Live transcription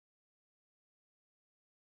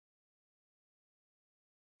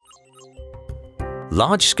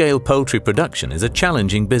Large-scale poultry production is a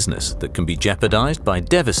challenging business that can be jeopardized by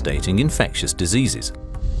devastating infectious diseases,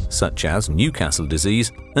 such as Newcastle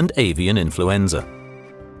disease and avian influenza.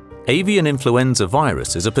 Avian influenza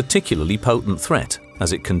virus is a particularly potent threat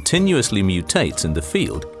as it continuously mutates in the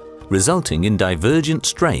field, resulting in divergent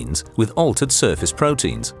strains with altered surface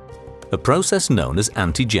proteins, a process known as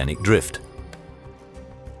antigenic drift.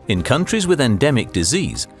 In countries with endemic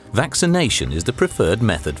disease, vaccination is the preferred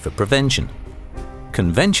method for prevention.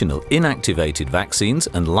 Conventional inactivated vaccines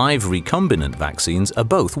and live recombinant vaccines are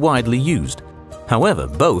both widely used. However,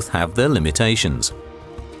 both have their limitations.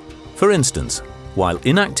 For instance, while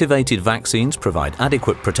inactivated vaccines provide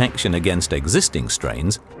adequate protection against existing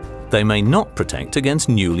strains, they may not protect against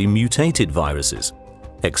newly mutated viruses.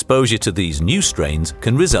 Exposure to these new strains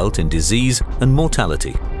can result in disease and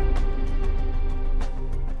mortality.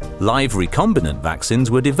 Live recombinant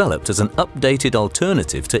vaccines were developed as an updated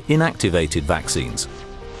alternative to inactivated vaccines.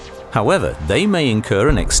 However, they may incur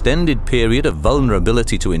an extended period of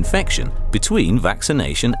vulnerability to infection between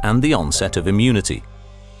vaccination and the onset of immunity.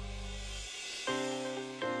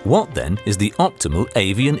 What then is the optimal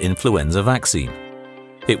avian influenza vaccine?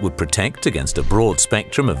 It would protect against a broad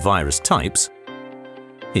spectrum of virus types,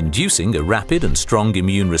 inducing a rapid and strong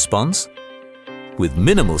immune response, with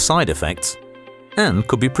minimal side effects, and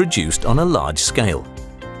could be produced on a large scale.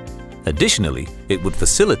 Additionally, it would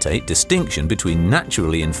facilitate distinction between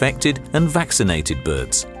naturally infected and vaccinated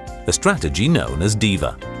birds, a strategy known as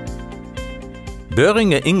DIVA.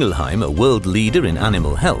 BoehringerIngelheim, a world leader in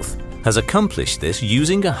animal health, has accomplished this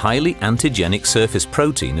using a highly antigenic surface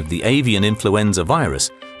protein of the avian influenza virus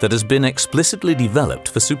that has been explicitly developed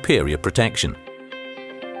for superior protection.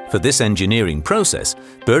 For this engineering process,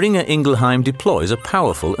 BoehringerIngelheim deploys a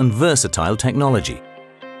powerful and versatile technology: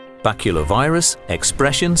 Baculovirus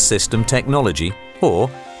Expression System Technology, or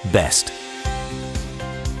BEST.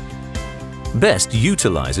 BEST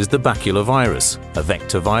utilizes the baculovirus, a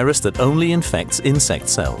vector virus that only infects insect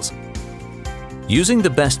cells. Using the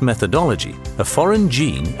BEST methodology, a foreign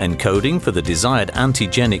gene encoding for the desired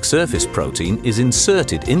antigenic surface protein is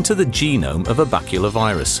inserted into the genome of a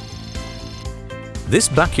baculovirus. This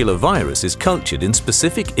baculovirus is cultured in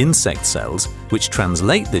specific insect cells which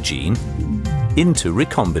translate the gene into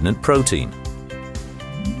recombinant protein.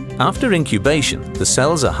 After incubation, the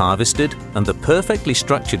cells are harvested and the perfectly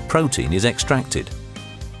structured protein is extracted.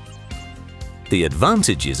 The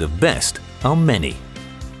advantages of BEST are many.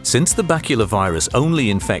 Since the baculovirus only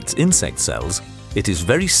infects insect cells, it is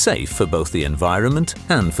very safe for both the environment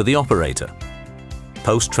and for the operator.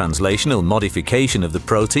 Post-translational modification of the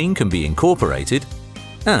protein can be incorporated,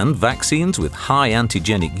 and vaccines with high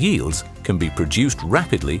antigenic yields can be produced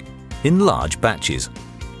rapidly in large batches.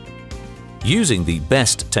 Using the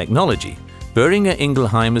BEST technology,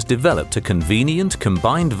 BoehringerIngelheim has developed a convenient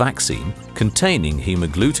combined vaccine containing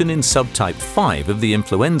hemagglutinin subtype 5 of the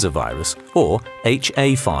influenza virus, or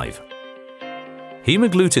HA5.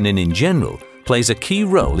 Hemagglutinin in general plays a key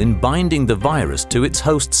role in binding the virus to its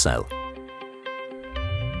host cell.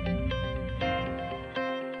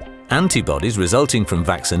 Antibodies resulting from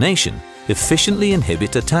vaccination efficiently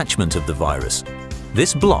inhibit attachment of the virus.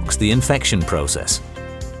 This blocks the infection process.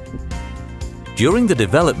 During the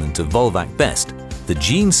development of Volvac BEST, the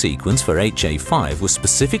gene sequence for HA5 was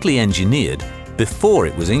specifically engineered before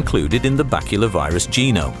it was included in the baculovirus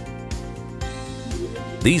genome.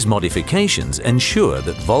 These modifications ensure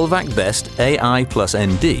that Volvac BEST AI plus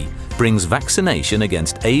ND brings vaccination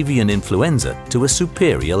against avian influenza to a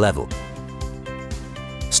superior level.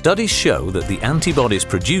 Studies show that the antibodies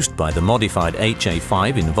produced by the modified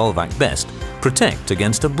HA5 in Volvac BEST protect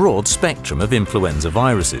against a broad spectrum of influenza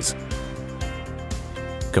viruses,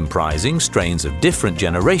 comprising strains of different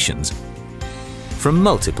generations from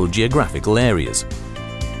multiple geographical areas.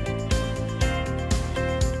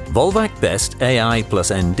 Volvac BEST AI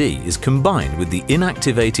plus ND is combined with the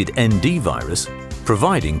inactivated ND virus,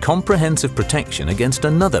 providing comprehensive protection against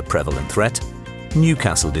another prevalent threat,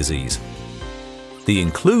 Newcastle disease. The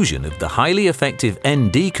inclusion of the highly effective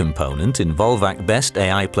ND component in Volvac BEST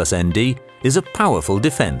AI plus ND is a powerful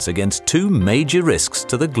defense against two major risks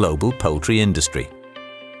to the global poultry industry.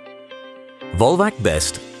 Volvac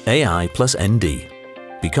BEST AI plus ND,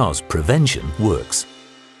 because prevention works.